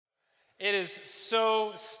It is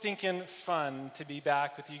so stinking fun to be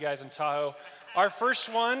back with you guys in Tahoe. Our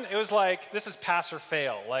first one, it was like, this is pass or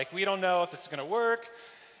fail. Like, we don't know if this is going to work.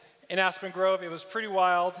 In Aspen Grove, it was pretty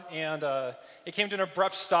wild, and it came to an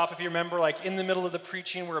abrupt stop, if you remember, like in the middle of the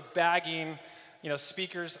preaching, we're bagging,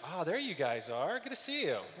 speakers. Oh, there you guys are. Good to see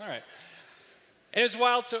you. All right. And it was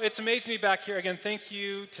wild, so it's amazing to be back here. Again, thank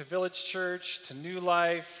you to Village Church, to New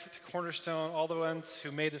Life, to Cornerstone, all the ones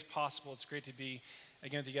who made this possible. It's great to be,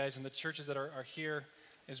 again, with you guys, and the churches that are here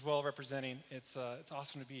as well representing. It's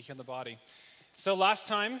awesome to be here in the body. So last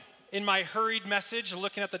time, in my hurried message,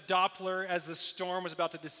 looking at the Doppler as the storm was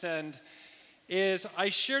about to descend, is I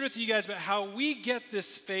shared with you guys about how we get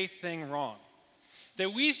this faith thing wrong.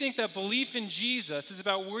 That we think that belief in Jesus is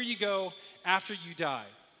about where you go after you die.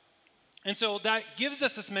 And so that gives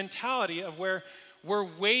us this mentality of where we're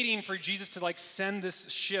waiting for Jesus to send this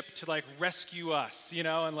ship to rescue us,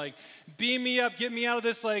 and beam me up, get me out of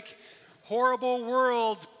this horrible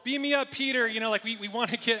world. Beam me up, Peter. We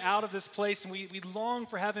want to get out of this place, and we long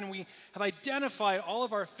for heaven. We have identified all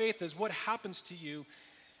of our faith as what happens to you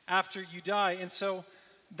after you die. And so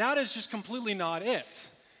that is just completely not it.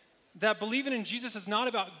 That believing in Jesus is not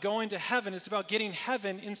about going to heaven. It's about getting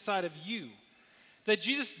heaven inside of you. That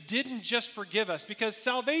Jesus didn't just forgive us, because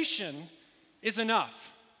salvation is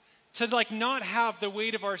enough. To not have the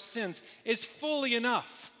weight of our sins is fully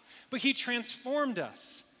enough. But he transformed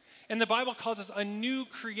us. And the Bible calls us a new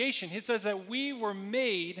creation. It says that we were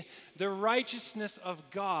made the righteousness of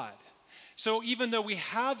God. So even though we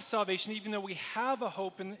have salvation, even though we have a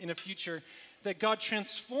hope in a future, that God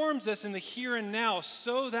transforms us in the here and now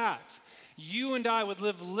so that you and I would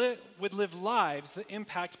live lives that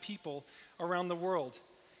impact people around the world.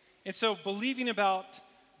 And so believing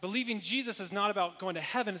Jesus is not about going to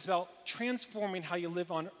heaven, it's about transforming how you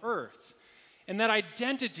live on earth. And that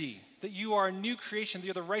identity, that you are a new creation, that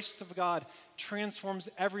you're the righteousness of God, transforms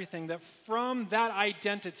everything. That from that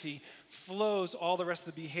identity flows all the rest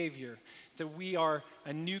of the behavior, that we are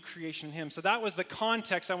a new creation in him. So that was the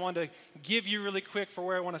context I wanted to give you really quick for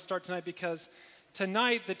where I want to start tonight, because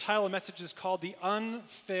tonight the title of the message is called The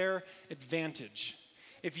Unfair Advantage.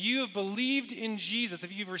 If you have believed in Jesus,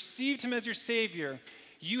 if you've received him as your Savior,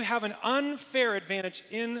 you have an unfair advantage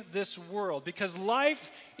in this world, because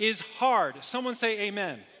life is hard. Someone say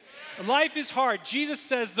amen. Life is hard. Jesus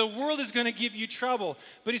says the world is going to give you trouble,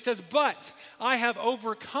 but he says, but I have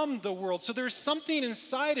overcome the world. So there's something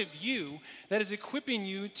inside of you that is equipping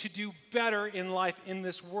you to do better in life in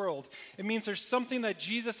this world. It means there's something that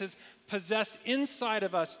Jesus has possessed inside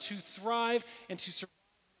of us to thrive and to survive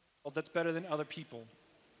in a world that's better than other people.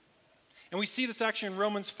 And we see this actually in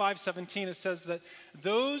Romans 5:17. It says that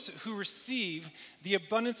those who receive the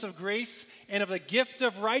abundance of grace and of the gift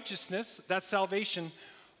of righteousness, that's salvation,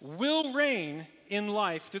 will reign in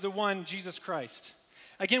life through the one, Jesus Christ.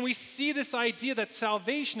 Again, we see this idea that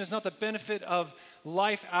salvation is not the benefit of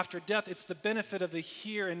life after death. It's the benefit of the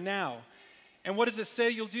here and now. And what does it say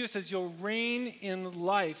you'll do? It says you'll reign in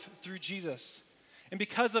life through Jesus. And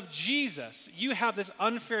because of Jesus, you have this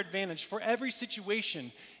unfair advantage for every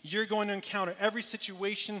situation you're going to encounter, every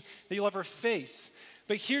situation that you'll ever face.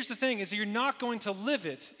 But here's the thing, is you're not going to live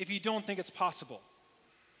it if you don't think it's possible.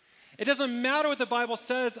 It doesn't matter what the Bible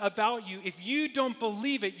says about you. If you don't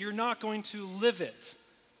believe it, you're not going to live it.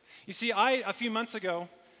 You see, I, a few months ago,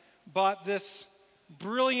 bought this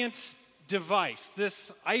brilliant device, this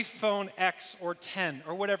iPhone X or 10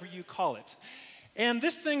 or whatever you call it. And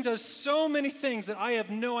this thing does so many things that I have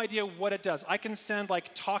no idea what it does. I can send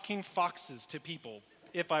talking foxes to people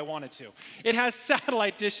if I wanted to. It has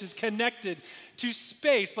satellite dishes connected to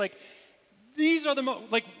space. These are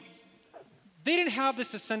they didn't have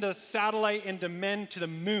this to send a satellite into men to the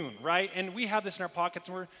moon, right? And we have this in our pockets,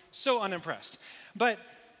 and we're so unimpressed. But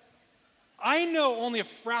I know only a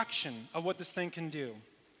fraction of what this thing can do.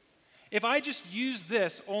 If I just use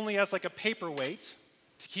this only as a paperweight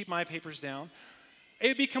to keep my papers down,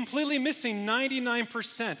 it'd be completely missing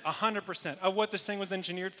 99%, 100% of what this thing was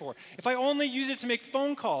engineered for. If I only use it to make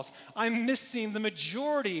phone calls, I'm missing the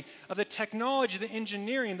majority of the technology, the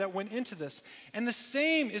engineering that went into this. And the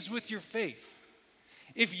same is with your faith.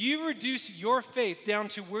 If you reduce your faith down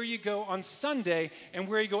to where you go on Sunday and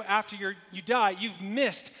where you go after you die, you've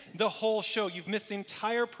missed the whole show. You've missed the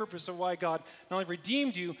entire purpose of why God not only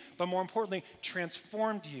redeemed you, but more importantly,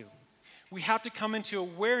 transformed you. We have to come into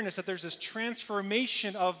awareness that there's this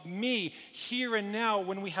transformation of me here and now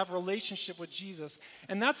when we have a relationship with Jesus.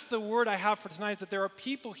 And that's the word I have for tonight, is that there are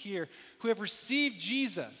people here who have received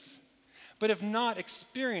Jesus, but have not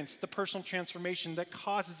experienced the personal transformation that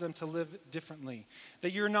causes them to live differently.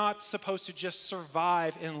 That you're not supposed to just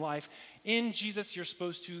survive in life. In Jesus, you're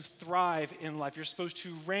supposed to thrive in life. You're supposed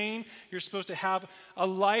to reign. You're supposed to have a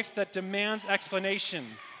life that demands explanation.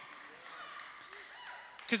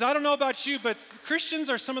 Because I don't know about you, but Christians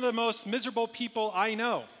are some of the most miserable people I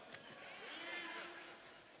know.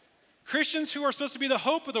 Christians who are supposed to be the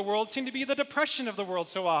hope of the world seem to be the depression of the world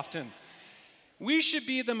so often. We should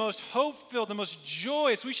be the most hope-filled, the most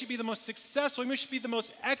joyous. We should be the most successful. We should be the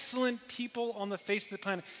most excellent people on the face of the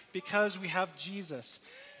planet because we have Jesus.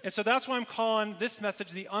 And so that's why I'm calling this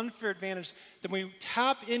message the unfair advantage, that we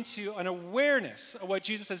tap into an awareness of what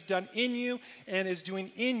Jesus has done in you and is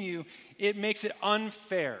doing in you. It makes it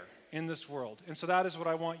unfair in this world. And so that is what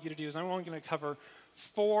I want you to do, is I'm only going to cover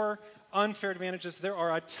 4 unfair advantages. There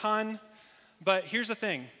are a ton, but here's the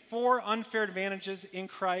thing. 4 unfair advantages in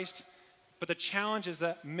Christ, but the challenge is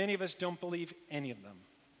that many of us don't believe any of them.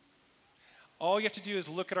 All you have to do is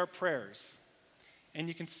look at our prayers, and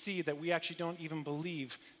you can see that we actually don't even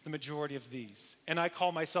believe the majority of these. And I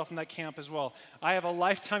call myself in that camp as well. I have a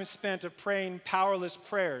lifetime spent of praying powerless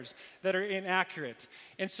prayers that are inaccurate.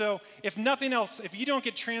 And so, if nothing else, if you don't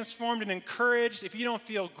get transformed and encouraged, if you don't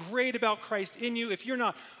feel great about Christ in you, if you're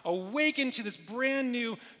not awakened to this brand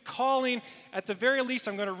new calling, at the very least,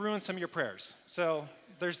 I'm going to ruin some of your prayers. So,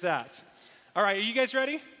 there's that. All right, are you guys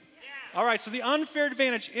ready? Yeah. All right, so the unfair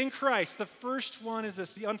advantage in Christ, the first one is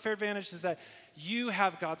this. The unfair advantage is that you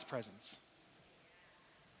have God's presence.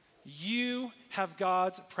 You have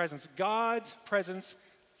God's presence. God's presence,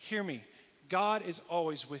 hear me, God is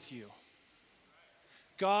always with you.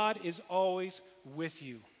 God is always with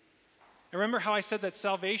you. And remember how I said that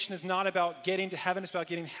salvation is not about getting to heaven, it's about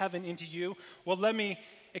getting heaven into you? Well, let me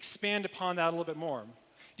expand upon that a little bit more.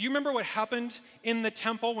 Do you remember what happened in the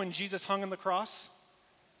temple when Jesus hung on the cross?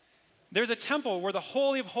 There's a temple where the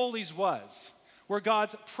Holy of Holies was, where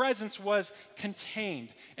God's presence was contained.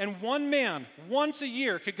 And one man, once a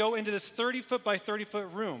year, could go into this 30-foot by 30-foot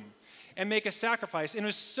room and make a sacrifice. And it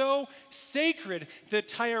was so sacred that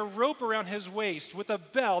tie a rope around his waist with a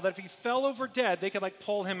bell that if he fell over dead, they could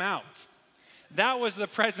pull him out. That was the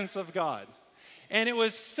presence of God. And it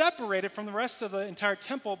was separated from the rest of the entire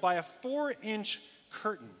temple by a 4-inch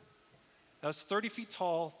curtain. That was 30 feet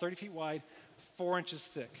tall, 30 feet wide, 4 inches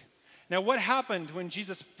thick. Now, what happened when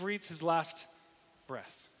Jesus breathed his last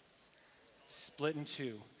breath? Split in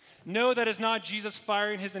two. No, that is not Jesus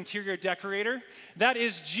firing his interior decorator. That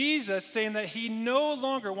is Jesus saying that he no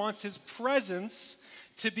longer wants his presence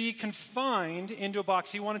to be confined into a box.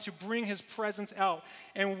 He wanted to bring his presence out.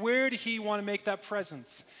 And where did he want to make that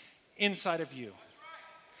presence? Inside of you.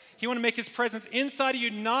 He wanted to make his presence inside of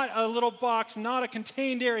you, not a little box, not a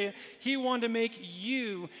contained area. He wanted to make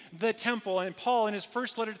you the temple. And Paul, in his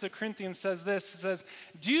first letter to the Corinthians, says this. He says,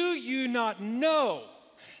 "Do you not know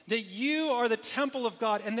that you are the temple of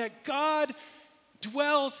God and that God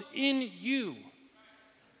dwells in you?"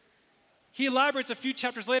 He elaborates a few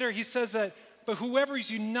chapters later. He says that, "But whoever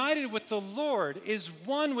is united with the Lord is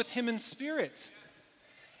one with him in spirit."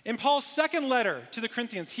 In Paul's second letter to the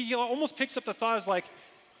Corinthians, he almost picks up the thought as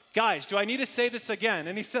guys, do I need to say this again?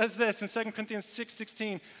 And he says this in 2 Corinthians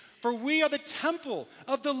 6:16, "For we are the temple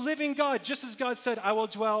of the living God, just as God said, I will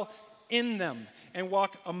dwell in them and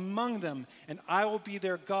walk among them, and I will be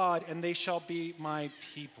their God, and they shall be my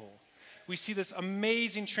people." We see this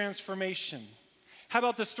amazing transformation. How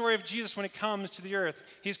about the story of Jesus when it comes to the earth?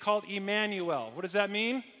 He's called Emmanuel. What does that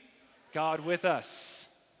mean? God with us.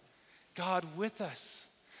 God with us.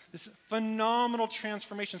 This phenomenal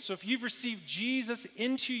transformation. So if you've received Jesus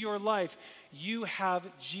into your life, you have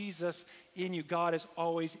Jesus in you. God is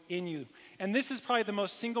always in you. And this is probably the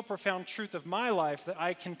most single profound truth of my life that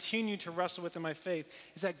I continue to wrestle with in my faith,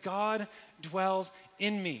 is that God dwells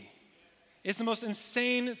in me. It's the most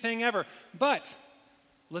insane thing ever. But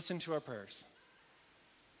listen to our prayers.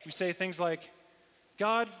 We say things like,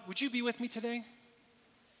 "God, would you be with me today?"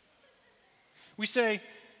 We say,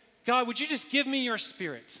 "God, would you just give me your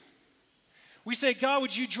spirit?" We say, "God,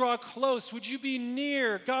 would you draw close? Would you be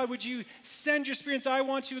near? God, would you send your spirit? I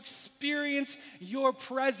want to experience your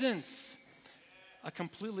presence." A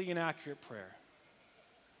completely inaccurate prayer.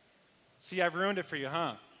 See, I've ruined it for you,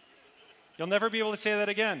 huh? You'll never be able to say that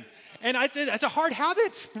again. And it's a hard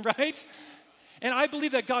habit, right? And I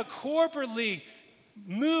believe that God corporately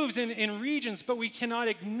moves in regions, but we cannot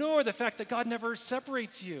ignore the fact that God never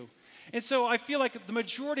separates you. And so I feel like the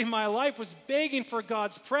majority of my life was begging for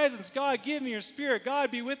God's presence. God, give me your spirit.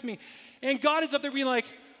 God, be with me. And God is up there being like,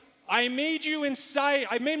 I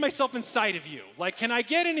made myself inside of you. Can I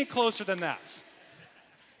get any closer than that?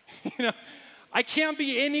 I can't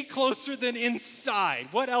be any closer than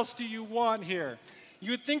inside. What else do you want here?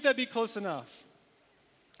 You would think that'd be close enough.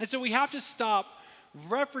 And so we have to stop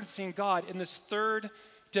referencing God in this third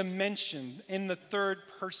dimension, in the third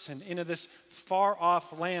person, into this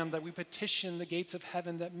far-off land that we petition the gates of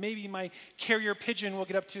heaven, that maybe my carrier pigeon will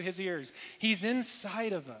get up to his ears. He's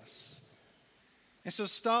inside of us. And so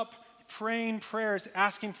stop praying prayers,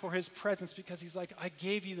 asking for his presence, because he's like, I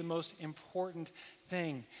gave you the most important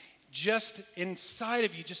thing just inside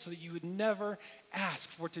of you, just so that you would never ask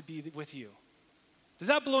for it to be with you. Does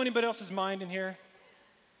that blow anybody else's mind in here?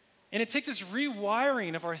 And it takes this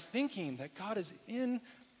rewiring of our thinking that God is in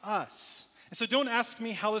us. And so don't ask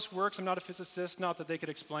me how this works. I'm not a physicist, not that they could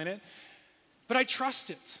explain it. But I trust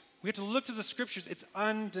it. We have to look to the scriptures. It's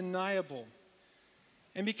undeniable.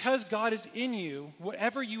 And because God is in you,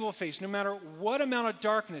 whatever you will face, no matter what amount of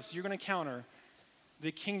darkness you're going to encounter,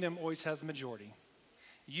 the kingdom always has the majority.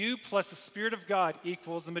 You plus the Spirit of God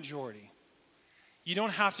equals the majority. You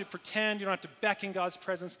don't have to pretend. You don't have to beckon God's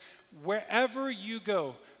presence. Wherever you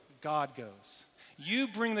go, God goes. You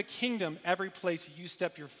bring the kingdom every place you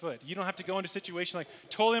step your foot. You don't have to go into a situation like,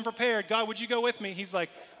 totally unprepared. God, would you go with me? He's like,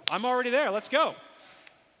 I'm already there. Let's go.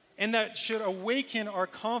 And that should awaken our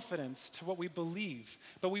confidence to what we believe.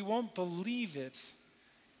 But we won't believe it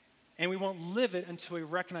and we won't live it until we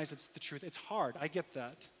recognize it's the truth. It's hard. I get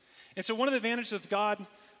that. And so one of the advantages of God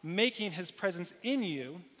making his presence in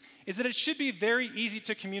you is that it should be very easy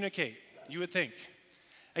to communicate, you would think.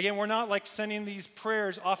 Again, we're not like sending these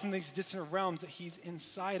prayers off in these distant realms, that he's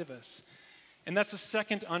inside of us. And that's the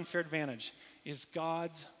second unfair advantage, is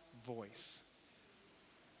God's voice.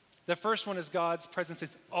 The first one is God's presence.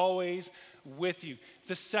 It's always with you.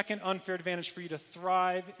 The second unfair advantage for you to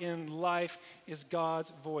thrive in life is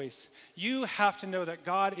God's voice. You have to know that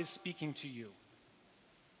God is speaking to you.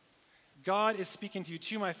 God is speaking to you.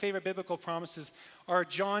 Two of my favorite biblical promises are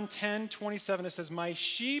John 10:27. It says, my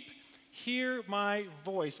sheep hear my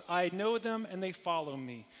voice. I know them and they follow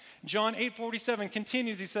me. John 8:47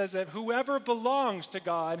 continues. He says that whoever belongs to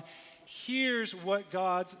God hears what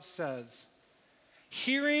God says.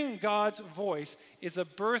 Hearing God's voice is a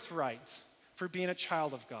birthright for being a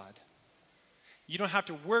child of God. You don't have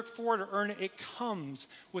to work for it or earn it. It comes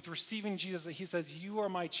with receiving Jesus, that he says, you are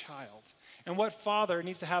my child. And what father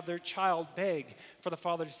needs to have their child beg for the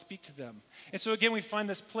father to speak to them? And so again, we find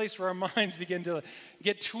this place where our minds begin to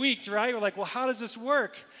get tweaked, right? We're like, well, how does this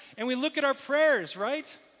work? And we look at our prayers, right?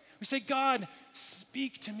 We say, God,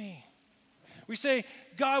 speak to me. We say,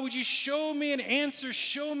 God, would you show me an answer?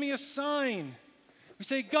 Show me a sign. We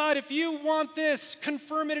say, God, if you want this,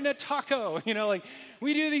 confirm it in a taco. You know, like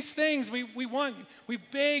we do these things. We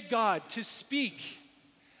beg God to speak.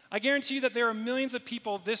 I guarantee you that there are millions of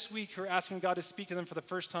people this week who are asking God to speak to them for the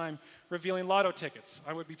first time, revealing lotto tickets.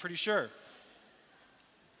 I would be pretty sure.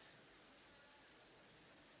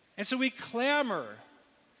 And so we clamor,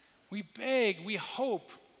 we beg, we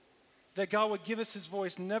hope that God would give us his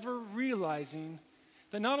voice, never realizing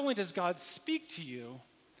that not only does God speak to you,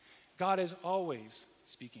 God is always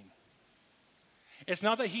speaking. It's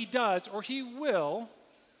not that he does or he will.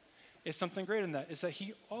 It's something greater than that. It's that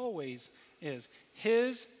he always is.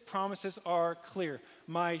 His promises are clear.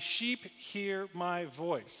 My sheep hear my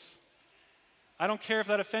voice. I don't care if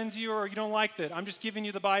that offends you or you don't like that. I'm just giving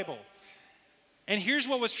you the Bible. And here's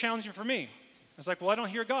what was challenging for me. I was like, well, I don't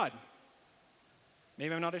hear God.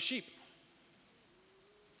 Maybe I'm not a sheep.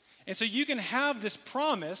 And so you can have this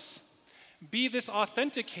promise be this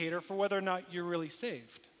authenticator for whether or not you're really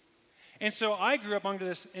saved. And so I grew up under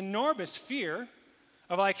this enormous fear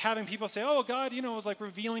of like having people say, oh, God, was like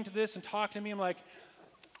revealing to this and talking to me. I'm like,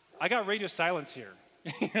 I got radio silence here.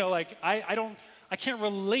 I can't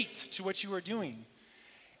relate to what you are doing.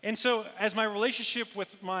 And so as my relationship with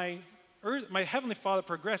my Heavenly Father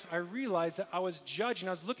progressed, I realized that I was judging.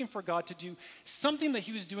 I was looking for God to do something that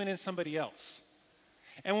he was doing in somebody else.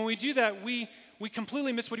 And when we do that, we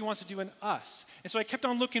completely miss what he wants to do in us. And so I kept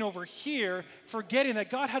on looking over here, forgetting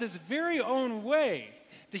that God had his very own way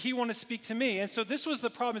that he wanted to speak to me. And so this was the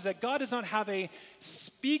problem, is that God does not have a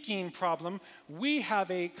speaking problem. We have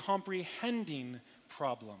a comprehending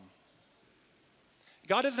problem.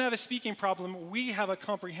 God doesn't have a speaking problem. We have a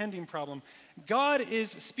comprehending problem. God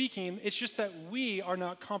is speaking. It's just that we are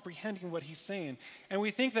not comprehending what he's saying. And we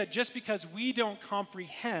think that just because we don't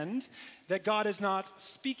comprehend, that God is not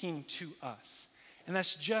speaking to us. And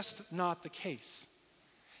that's just not the case.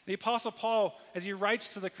 The Apostle Paul, as he writes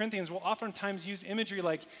to the Corinthians, will oftentimes use imagery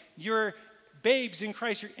like, you're babes in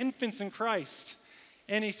Christ, you're infants in Christ.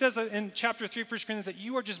 And he says that in chapter 3 of 1 Corinthians that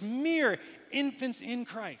you are just mere infants in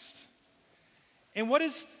Christ. And what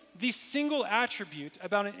is the single attribute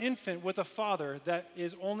about an infant with a father that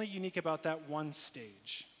is only unique about that one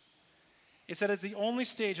stage? It's that it's the only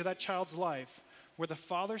stage of that child's life where the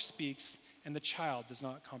father speaks and the child does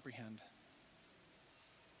not comprehend.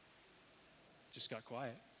 Just got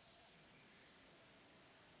quiet.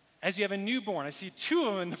 As you have a newborn, I see two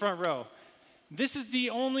of them in the front row. This is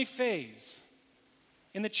the only phase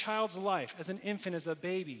in the child's life as an infant, as a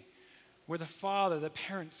baby, where the father, the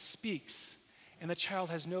parent, speaks and the child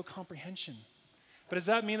has no comprehension. But does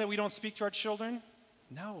that mean that we don't speak to our children?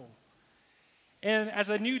 No. And as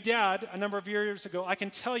a new dad, a number of years ago, I can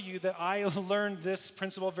tell you that I learned this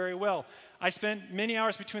principle very well. I spent many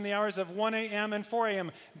hours between the hours of 1 a.m. and 4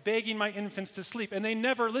 a.m. begging my infants to sleep, and they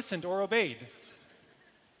never listened or obeyed.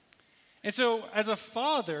 And so as a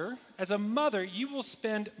father, as a mother, you will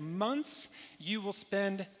spend months, you will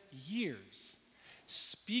spend years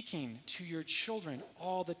speaking to your children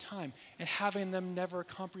all the time and having them never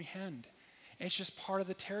comprehend. It's just part of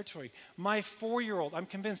the territory. My 4-year-old, I'm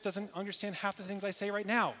convinced, doesn't understand half the things I say right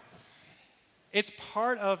now. It's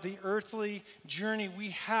part of the earthly journey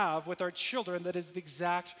we have with our children that is the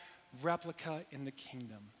exact replica in the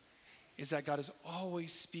kingdom, is that God is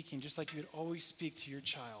always speaking, just like you would always speak to your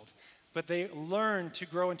child. But they learn to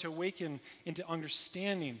grow and to awaken into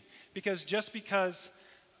understanding. Because just because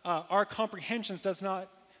our comprehensions does not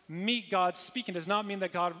meet God's speaking does not mean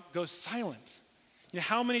that God goes silent. You know,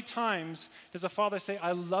 how many times does a father say,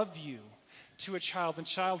 I love you, to a child, and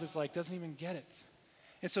child is like, doesn't even get it.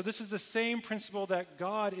 And so this is the same principle that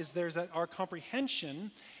God is there, is that our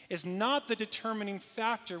comprehension is not the determining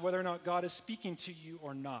factor whether or not God is speaking to you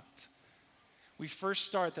or not. We first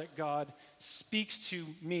start that God speaks to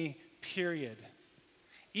me, period.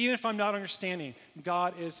 Even if I'm not understanding,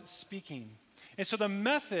 God is speaking. And so the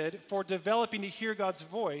method for developing to hear God's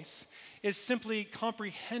voice is simply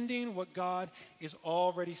comprehending what God is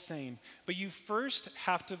already saying. But you first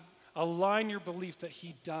have to align your belief that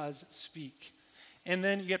he does speak. And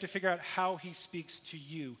then you have to figure out how he speaks to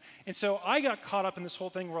you. And so I got caught up in this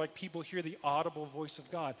whole thing where like people hear the audible voice of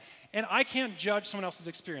God. And I can't judge someone else's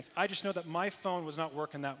experience. I just know that my phone was not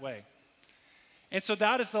working that way. And so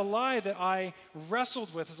that is the lie that I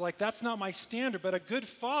wrestled with. Is like, that's not my standard. But a good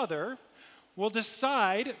father will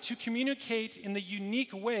decide to communicate in the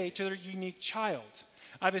unique way to their unique child.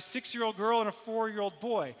 I have a 6-year-old girl and a 4-year-old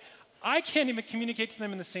boy. I can't even communicate to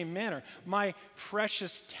them in the same manner. My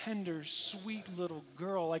precious, tender, sweet little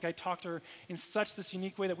girl, like I talk to her in such this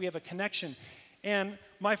unique way that we have a connection. And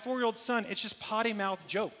my 4-year-old son, it's just potty mouth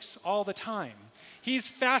jokes all the time. He's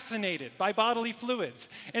fascinated by bodily fluids.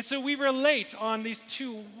 And so we relate on these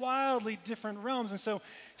two wildly different realms. And so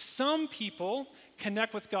some people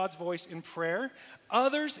connect with God's voice in prayer.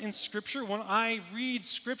 Others in Scripture, when I read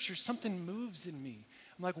Scripture, something moves in me.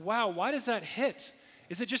 I'm like, wow, why does that hit?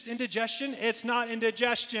 Is it just indigestion? It's not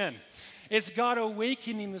indigestion. It's God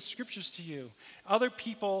awakening the Scriptures to you. Other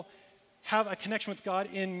people have a connection with God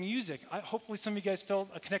in music. Hopefully some of you guys felt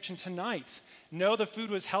a connection tonight. No, the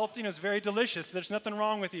food was healthy and it was very delicious. There's nothing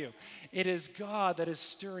wrong with you. It is God that is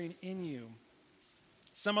stirring in you.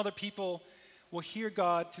 Some other people will hear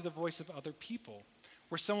God through the voice of other people,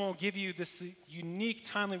 where someone will give you this unique,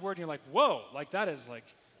 timely word, and you're like, whoa, like that is like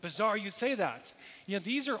bizarre you'd say that. You know,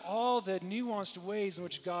 these are all the nuanced ways in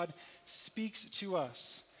which God speaks to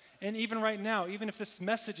us. And even right now, even if this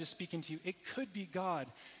message is speaking to you, it could be God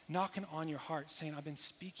knocking on your heart saying, I've been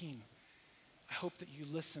speaking. I hope that you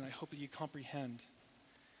listen. I hope that you comprehend.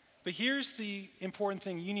 But here's the important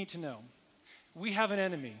thing you need to know. We have an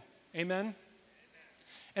enemy. Amen?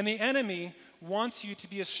 And the enemy wants you to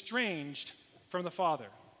be estranged from the Father.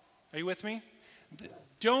 Are you with me?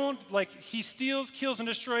 Don't, like, he steals, kills, and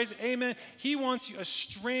destroys. Amen. He wants you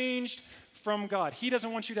estranged from God. He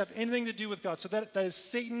doesn't want you to have anything to do with God. So that is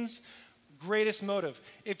Satan's greatest motive.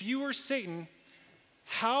 If you were Satan,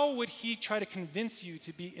 how would he try to convince you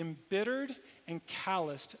to be embittered and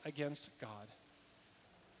calloused against God?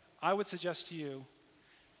 I would suggest to you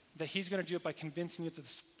that he's going to do it by convincing you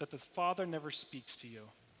that the Father never speaks to you.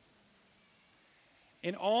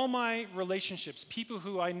 In all my relationships, people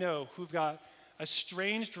who I know who've got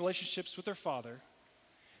estranged relationships with their father,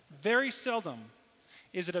 very seldom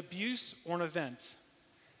is it abuse or an event.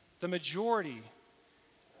 The majority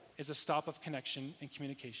is a stop of connection and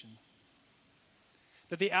communication.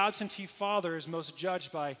 That the absentee father is most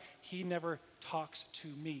judged by, he never talks to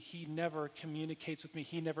me. He never communicates with me.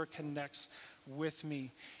 He never connects with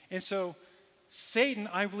me. And so Satan,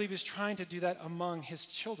 I believe, is trying to do that among his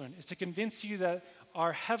children, is to convince you that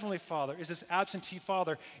our Heavenly Father is this absentee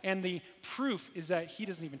father, and the proof is that he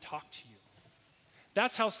doesn't even talk to you.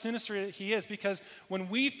 That's how sinister he is, because when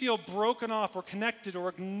we feel broken off or connected or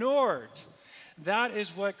ignored, that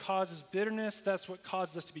is what causes bitterness, that's what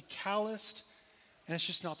causes us to be calloused, and it's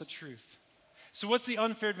just not the truth. So what's the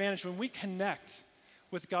unfair advantage? When we connect,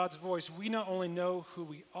 with God's voice, we not only know who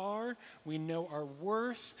we are, we know our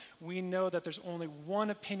worth, we know that there's only one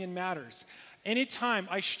opinion matters. Anytime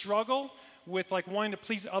I struggle with wanting to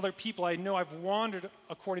please other people, I know I've wandered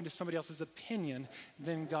according to somebody else's opinion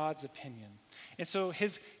than God's opinion. And so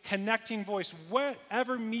his connecting voice,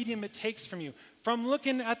 whatever medium it takes from you, from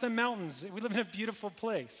looking at the mountains, we live in a beautiful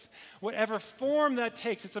place, whatever form that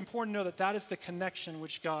takes, it's important to know that that is the connection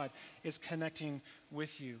which God is connecting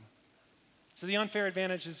with you. So the unfair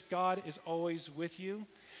advantage is God is always with you.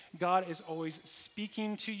 God is always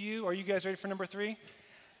speaking to you. Are you guys ready for number 3?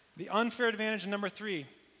 The unfair advantage number 3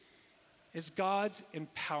 is God's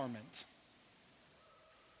empowerment.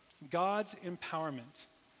 God's empowerment.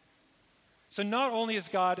 So not only is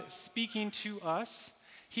God speaking to us,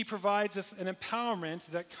 he provides us an empowerment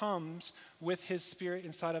that comes with his Spirit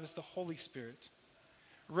inside of us, the Holy Spirit.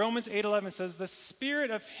 Romans 8:11 says, "The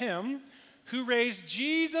Spirit of him who raised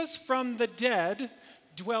Jesus from the dead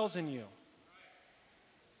dwells in you."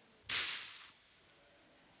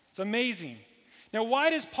 It's amazing. Now, why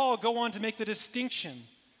does Paul go on to make the distinction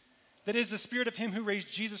that is the Spirit of him who raised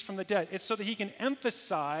Jesus from the dead? It's so that he can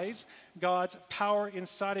emphasize God's power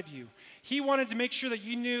inside of you. He wanted to make sure that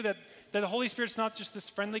you knew that the Holy Spirit's not just this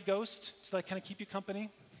friendly ghost to kind of keep you company,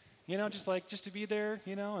 just to be there,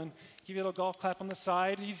 and give you a little golf clap on the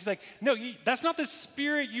side. He's like, no, that's not the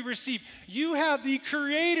Spirit you receive. You have the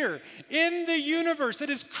Creator in the universe that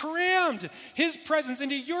has crammed his presence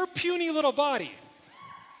into your puny little body.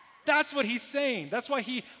 That's what he's saying. That's why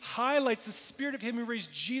he highlights the Spirit of him who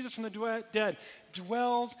raised Jesus from the dead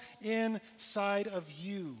dwells inside of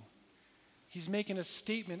you. He's making a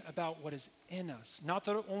statement about what is in us. Not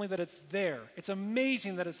that only that it's there. It's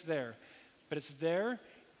amazing that it's there. But it's there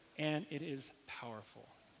and it is powerful.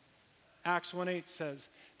 Acts 1:8 says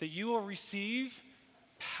that you will receive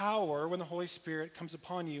power when the Holy Spirit comes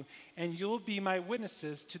upon you, and you'll be my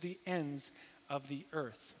witnesses to the ends of the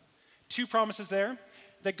earth. 2 promises there.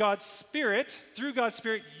 That God's Spirit, through God's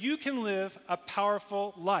Spirit, you can live a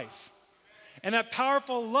powerful life. And that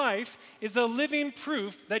powerful life is the living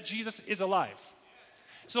proof that Jesus is alive.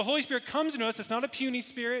 So the Holy Spirit comes into us. It's not a puny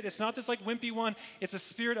spirit. It's not this wimpy one. It's a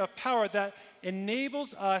spirit of power that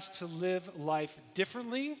enables us to live life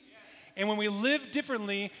differently. And when we live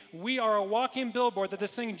differently, we are a walking billboard that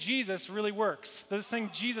this thing Jesus really works. That this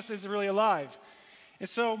thing Jesus is really alive. And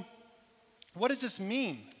so, what does this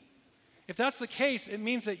mean? If that's the case, it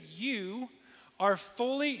means that you are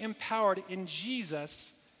fully empowered in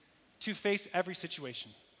Jesus to face every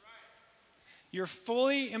situation. You're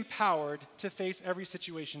fully empowered to face every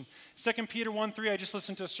situation. 2 Peter 1:3, I just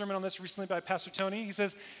listened to a sermon on this recently by Pastor Tony. He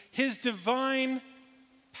says, his divine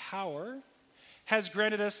power has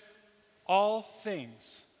granted us all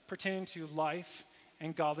things pertaining to life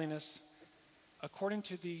and godliness according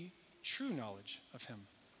to the true knowledge of him.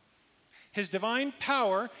 His divine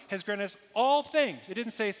power has granted us all things. It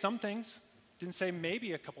didn't say some things. It didn't say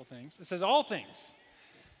maybe a couple things. It says all things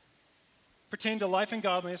pertaining to life and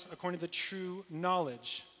godliness according to the true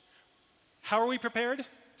knowledge. How are we prepared?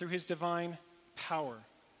 Through his divine power.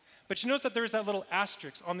 But you notice that there's that little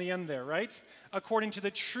asterisk on the end there, right? According to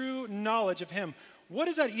the true knowledge of him. What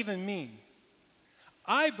does that even mean?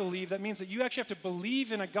 I believe that means that you actually have to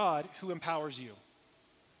believe in a God who empowers you.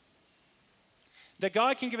 That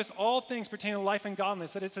God can give us all things pertaining to life and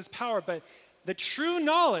godliness, that it's his power, but the true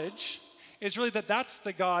knowledge is really that that's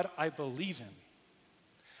the God I believe in.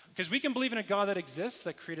 Because we can believe in a God that exists,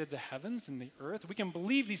 that created the heavens and the earth. We can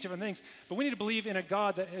believe these different things, but we need to believe in a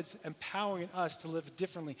God that is empowering us to live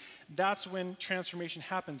differently. That's when transformation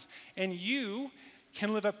happens. And you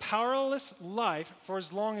can live a powerless life for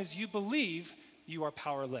as long as you believe you are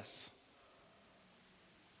powerless.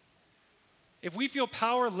 If we feel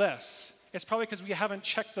powerless, it's probably because we haven't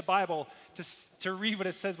checked the Bible to read what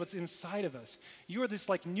it says, what's inside of us. You are this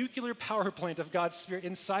nuclear power plant of God's Spirit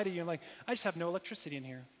inside of you. And I just have no electricity in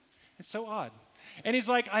here. It's so odd. And he's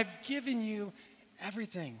like, I've given you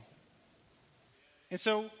everything. And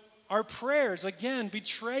so our prayers, again,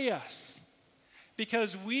 betray us.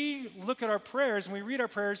 Because we look at our prayers and we read our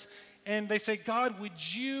prayers and they say, God, would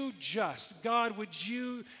you God, would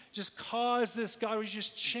you just cause this? God, would you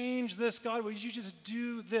just change this? God, would you just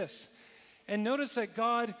do this? And notice that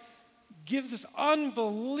God gives us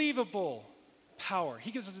unbelievable power. He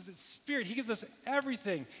gives us his Spirit. He gives us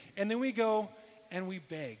everything. And then we go and we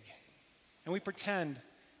beg. And we pretend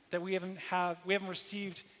that we haven't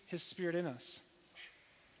received his Spirit in us.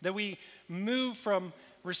 That we move from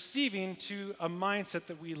receiving to a mindset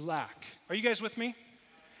that we lack. Are you guys with me?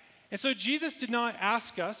 And so Jesus did not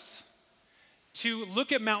ask us to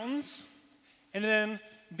look at mountains and then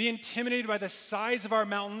be intimidated by the size of our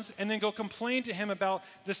mountains and then go complain to him about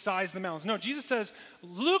the size of the mountains. No, Jesus says,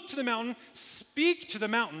 look to the mountain, speak to the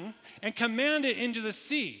mountain, and command it into the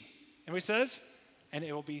sea. And what he says? And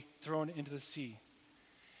it will be thrown into the sea.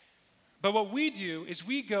 But what we do is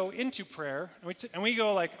we go into prayer, and we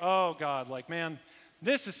go like, oh, God, like, man,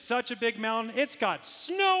 this is such a big mountain. It's got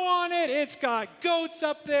snow on it. It's got goats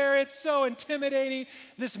up there. It's so intimidating.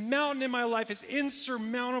 This mountain in my life is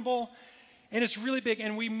insurmountable, and it's really big.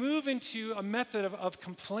 And we move into a method of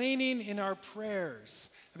complaining in our prayers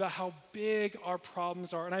about how big our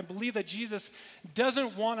problems are. And I believe that Jesus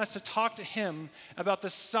doesn't want us to talk to him about the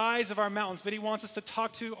size of our mountains, but he wants us to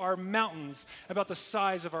talk to our mountains about the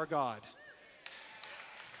size of our God.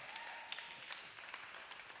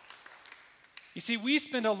 You see, we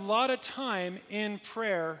spend a lot of time in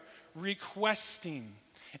prayer requesting.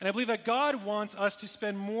 And I believe that God wants us to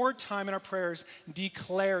spend more time in our prayers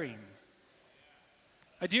declaring.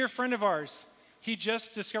 A dear friend of ours, he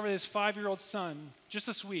just discovered his 5-year-old son, just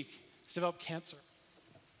this week, has developed cancer.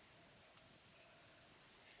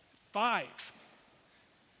 5.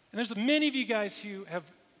 And there's many of you guys who have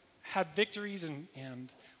had victories, and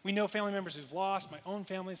we know family members who've lost. My own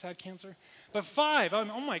family's had cancer. But 5,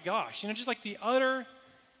 oh my gosh, just like the utter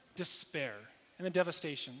despair and the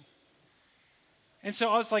devastation. And so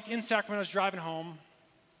I was like in Sacramento, I was driving home,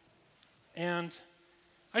 and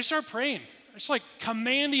I just started praying. I just like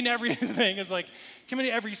commanding everything. It's like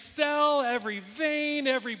commanding every cell, every vein,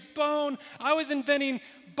 every bone. I was inventing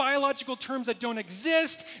biological terms that don't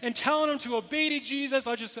exist and telling them to obey to Jesus.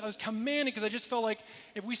 I was commanding because I just felt like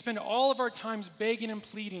if we spend all of our times begging and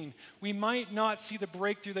pleading, we might not see the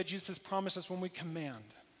breakthrough that Jesus has promised us when we command.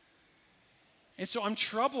 And so I'm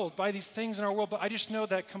troubled by these things in our world, but I just know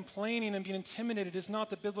that complaining and being intimidated is not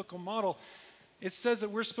the biblical model. It says that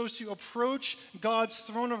we're supposed to approach God's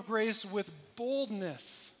throne of grace with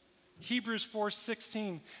boldness. Hebrews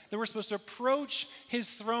 4:16, that we're supposed to approach his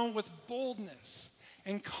throne with boldness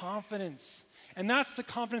and confidence. And that's the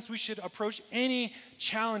confidence we should approach any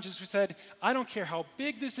challenges. We said, I don't care how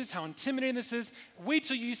big this is, how intimidating this is. Wait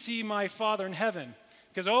till you see my Father in heaven.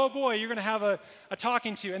 Because, oh boy, you're going to have a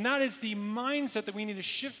talking to. And that is the mindset that we need to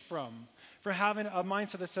shift from having a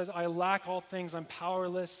mindset that says, I lack all things, I'm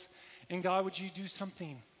powerless. And God, would you do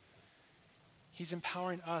something? He's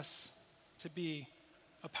empowering us to be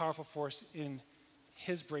a powerful force in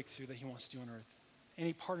his breakthrough that he wants to do on earth. And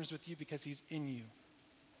he partners with you because he's in you.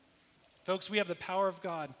 Folks, we have the power of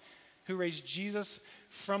God who raised Jesus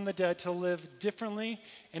from the dead to live differently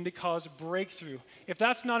and to cause breakthrough. If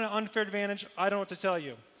that's not an unfair advantage, I don't know what to tell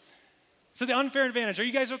you. So the unfair advantage, are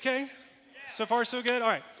you guys okay? Yeah. So far, so good? All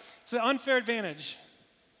right. So the unfair advantage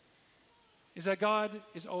is that God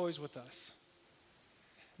is always with us.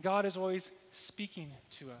 God is always speaking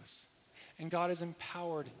to us. And God has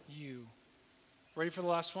empowered you. Ready for the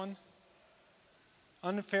last one?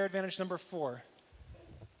 Unfair advantage number 4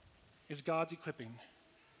 is God's equipping.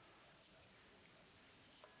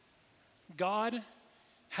 God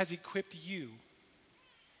has equipped you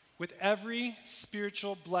with every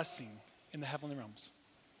spiritual blessing in the heavenly realms.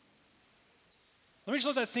 Let me just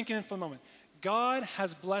let that sink in for a moment. God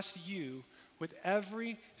has blessed you with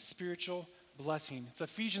every spiritual blessing. It's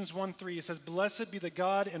Ephesians 1:3. It says, blessed be the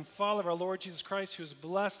God and Father of our Lord Jesus Christ, who has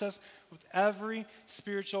blessed us with every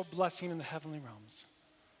spiritual blessing in the heavenly realms.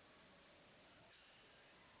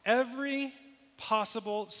 Every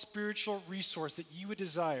possible spiritual resource that you would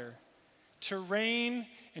desire to reign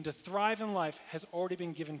and to thrive in life has already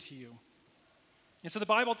been given to you. And so the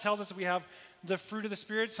Bible tells us that we have the fruit of the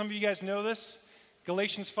Spirit. Some of you guys know this.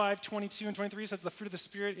 Galatians 5:22 and 23 says the fruit of the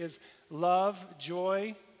Spirit is love,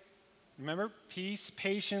 joy, remember, peace,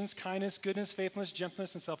 patience, kindness, goodness, faithfulness,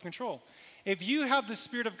 gentleness, and self-control. If you have the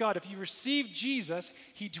Spirit of God, if you receive Jesus,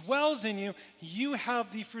 he dwells in you, you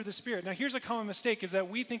have the fruit of the Spirit. Now here's a common mistake, is that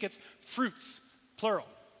we think it's fruits, plural.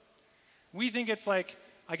 We think it's like,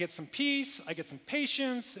 I get some peace, I get some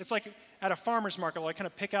patience. It's like at a farmer's market, I kind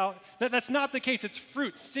of pick out. That's not the case. It's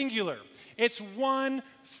fruit, singular. It's one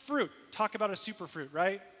fruit. Talk about a superfruit,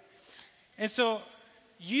 right? And so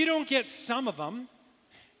you don't get some of them.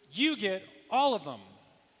 You get all of them.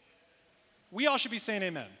 We all should be saying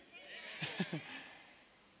amen.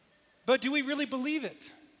 But do we really believe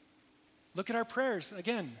it? Look at our prayers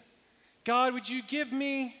again. God, would you give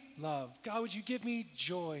me love? God, would you give me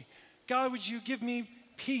joy? God, would you give me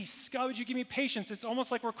peace? God, would you give me patience? It's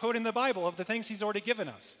almost like we're quoting the Bible of the things he's already given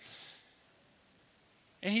us.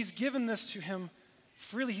 And he's given this to him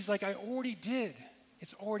freely. He's like, I already did.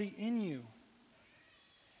 It's already in you.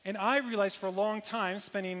 And I realized for a long time,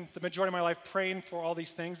 spending the majority of my life praying for all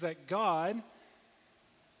these things, that God,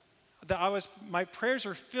 my prayers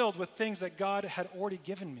are filled with things that God had already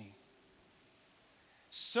given me.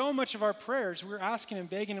 So much of our prayers, we're asking and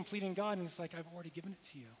begging and pleading God, and he's like, I've already given it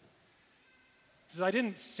to you. He says, I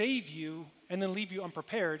didn't save you and then leave you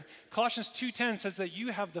unprepared. Colossians 2:10 says that you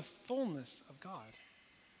have the fullness of God.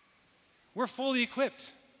 We're fully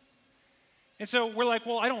equipped. And so we're like,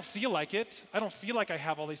 well, I don't feel like it. I don't feel like I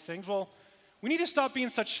have all these things. Well, we need to stop being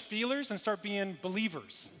such feelers and start being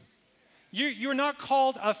believers. You're not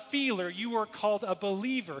called a feeler, you are called a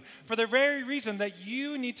believer for the very reason that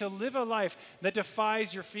you need to live a life that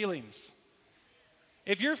defies your feelings.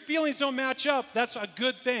 If your feelings don't match up, that's a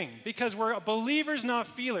good thing because we're believers, not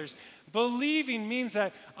feelers. Believing means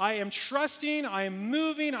that I am trusting, I am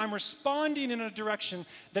moving, I'm responding in a direction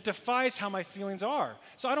that defies how my feelings are.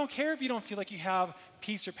 So I don't care if you don't feel like you have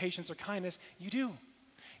peace or patience or kindness, you do.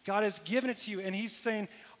 God has given it to you, and he's saying,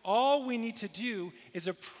 all we need to do is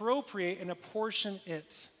appropriate and apportion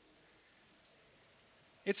it.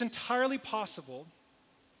 It's entirely possible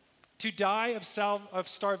to die of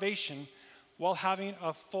starvation while having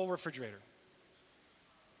a full refrigerator.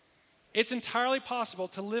 It's entirely possible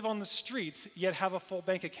to live on the streets yet have a full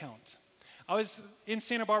bank account. I was in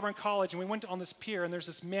Santa Barbara in college, and we went on this pier, and there's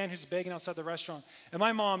this man who's begging outside the restaurant. And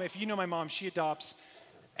my mom, if you know my mom, she adopts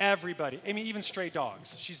everybody. I mean, even stray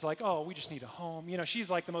dogs. She's like, oh, we just need a home. You know, she's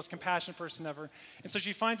like the most compassionate person ever. And so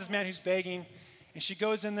she finds this man who's begging, and she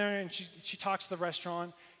goes in there, and she talks to the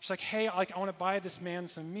restaurant. She's like, hey, I want to buy this man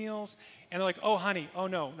some meals. And they're like, oh, honey, oh,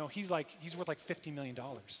 no, he's worth like $50 million.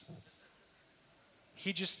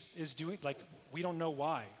 He just is doing, like, we don't know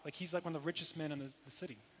why. Like, he's like one of the richest men in the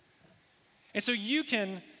city. And so you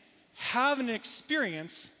can have an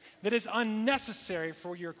experience that is unnecessary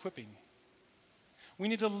for your equipping. We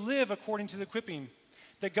need to live according to the equipping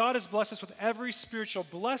that God has blessed us with every spiritual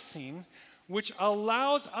blessing, which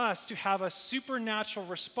allows us to have a supernatural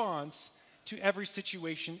response to every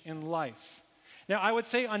situation in life. Now, I would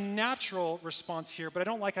say unnatural response here, but I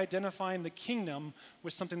don't like identifying the kingdom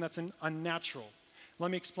with something that's unnatural. Let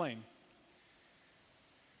me explain.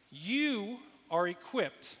 You are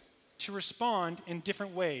equipped to respond in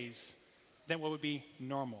different ways than what would be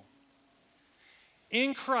normal.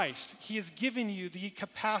 In Christ, he has given you the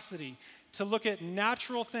capacity to look at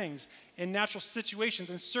natural things and natural situations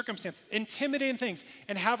and circumstances, intimidating things,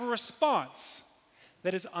 and have a response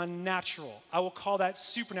that is unnatural. I will call that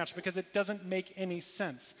supernatural because it doesn't make any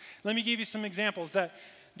sense. Let me give you some examples that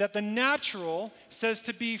the natural says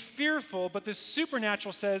to be fearful, but the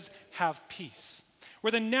supernatural says have peace.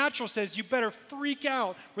 Where the natural says you better freak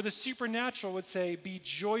out, where the supernatural would say be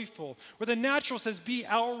joyful. Where the natural says be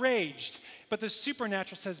outraged, but the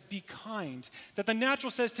supernatural says be kind. That the natural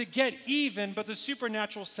says to get even, but the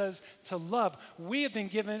supernatural says to love. We have been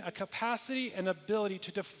given a capacity and ability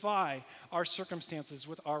to defy our circumstances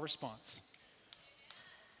with our response.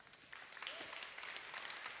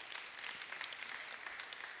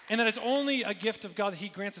 And that it's only a gift of God that he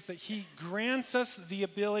grants us, that he grants us the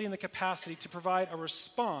ability and the capacity to provide a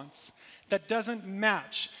response that doesn't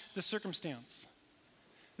match the circumstance.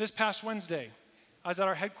 This past Wednesday, I was at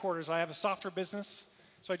our headquarters. I have a software business,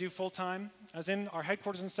 so I do full-time. I was in our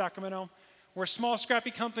headquarters in Sacramento. We're a small,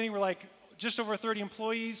 scrappy company. We're like just over 30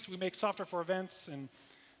 employees. We make software for events and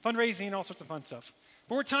fundraising and all sorts of fun stuff.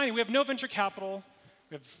 But we're tiny. We have no venture capital.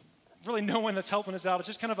 We have really no one that's helping us out. It's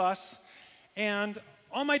just kind of us. And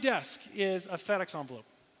on my desk is a FedEx envelope.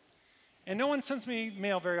 And no one sends me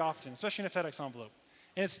mail very often, especially in a FedEx envelope.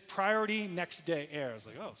 And it's priority next day air. I was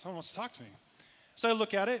like, oh, someone wants to talk to me. So I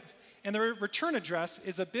look at it, and the return address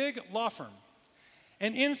is a big law firm.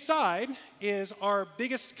 And inside is our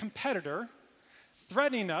biggest competitor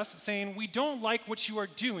threatening us, saying, we don't like what you are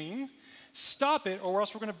doing. Stop it, or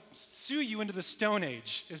else we're going to sue you into the Stone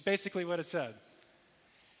Age, is basically what it said.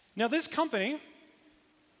 Now, this company,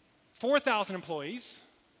 4,000 employees,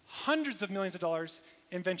 hundreds of millions of dollars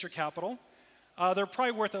in venture capital. They're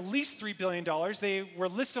probably worth at least $3 billion. They were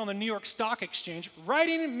listed on the New York Stock Exchange,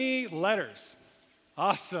 writing me letters.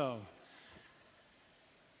 Awesome.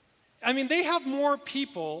 I mean, they have more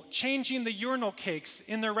people changing the urinal cakes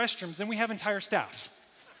in their restrooms than we have entire staff.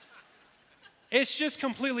 It's just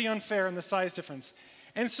completely unfair in the size difference.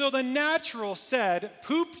 And so the natural said,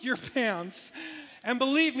 poop your pants, and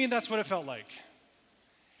believe me, that's what it felt like.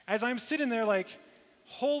 As I'm sitting there, like,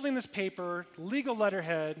 holding this paper, legal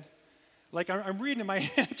letterhead, like, I'm reading it, my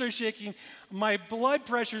hands are shaking, my blood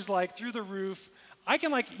pressure's, like, through the roof. I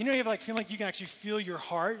can, like, you know, you have, like, feeling like you can actually feel your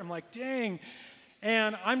heart. I'm like, dang.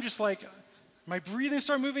 And I'm just like, my breathing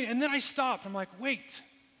started moving, and then I stopped. I'm like, wait,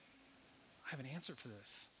 I have an answer for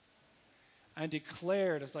this. I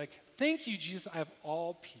declared, I was like, thank you, Jesus, I have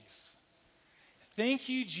all peace. Thank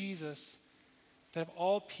you, Jesus, that of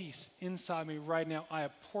all peace inside me right now, I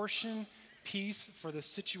apportion peace for this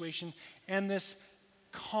situation, and this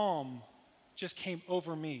calm just came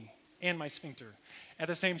over me and my sphincter at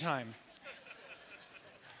the same time.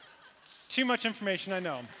 Too much information, I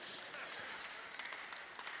know.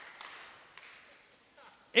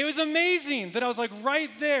 It was amazing that I was like right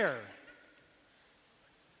there.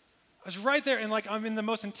 I was right there, and like I'm in the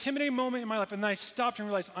most intimidating moment in my life, and then I stopped and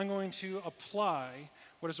realized I'm going to apply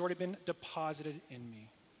what has already been deposited in me.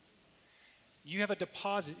 You have a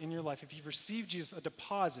deposit in your life. If you've received Jesus, a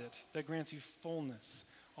deposit that grants you fullness,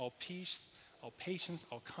 all peace, all patience,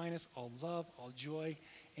 all kindness, all love, all joy,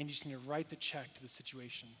 and you just need to write the check to the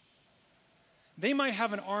situation. They might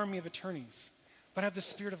have an army of attorneys, but I have the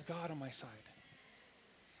Spirit of God on my side.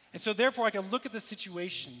 And so therefore, I can look at the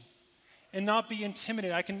situation and not be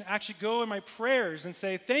intimidated. I can actually go in my prayers and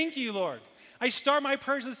say, thank you, Lord. I start my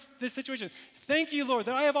prayers with this situation. Thank you, Lord,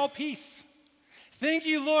 that I have all peace. Thank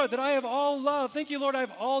you, Lord, that I have all love. Thank you, Lord, I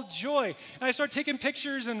have all joy. And I start taking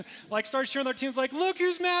pictures and like start sharing with our teams like, look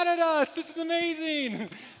who's mad at us. This is amazing.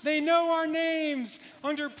 They know our names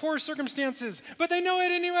under poor circumstances, but they know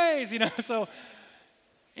it anyways, So,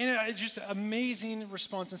 it's just an amazing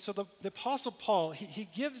response. And so the Apostle Paul, he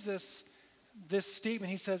gives this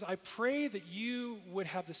statement. He says, I pray that you would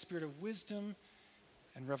have the spirit of wisdom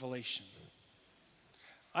and revelation.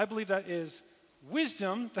 I believe that is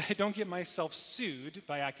wisdom, that I don't get myself sued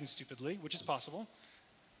by acting stupidly, which is possible.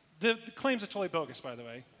 The claims are totally bogus, by the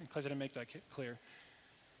way, in case I didn't make that clear.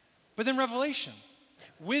 But then revelation.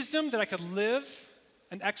 Wisdom that I could live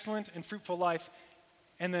an excellent and fruitful life.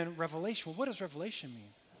 And then revelation. Well, what does revelation mean?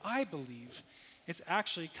 I believe it's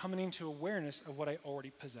actually coming into awareness of what I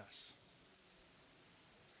already possess.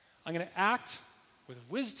 I'm going to act with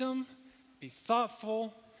wisdom, be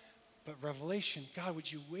thoughtful, but revelation, God,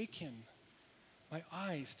 would you awaken my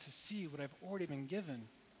eyes to see what I've already been given?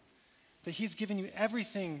 That he's given you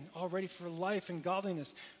everything already for life and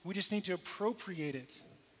godliness. We just need to appropriate it.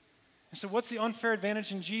 And so what's the unfair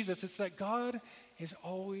advantage in Jesus? It's that God is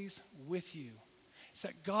always with you. It's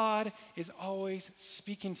that God is always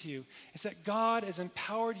speaking to you. It's that God has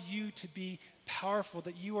empowered you to be powerful,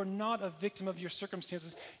 that you are not a victim of your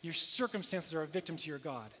circumstances. Your circumstances are a victim to your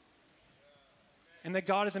God. And that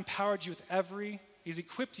God has empowered you with He's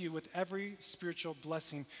equipped you with every spiritual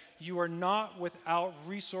blessing. You are not without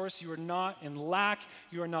resource. You are not in lack.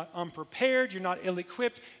 You are not unprepared. You're not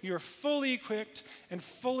ill-equipped. You are fully equipped and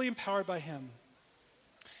fully empowered by Him.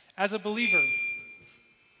 As a believer,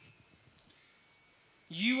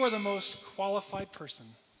 you are the most qualified person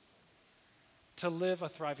to live a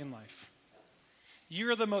thriving life.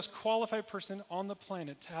 You are the most qualified person on the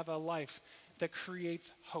planet to have a life that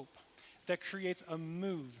creates hope, that creates a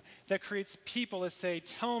move, that creates people that say,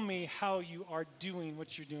 tell me how you are doing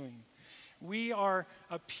what you're doing. We are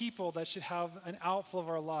a people that should have an outflow of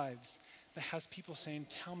our lives that has people saying,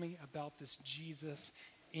 tell me about this Jesus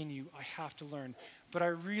in you. I have to learn. But I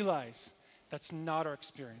realize that's not our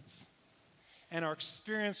experience. And our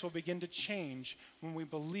experience will begin to change when we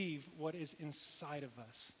believe what is inside of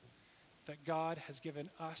us. That God has given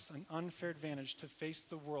us an unfair advantage to face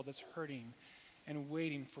the world that's hurting and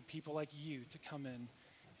waiting for people like you to come in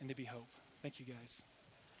and to be hope. Thank you, guys.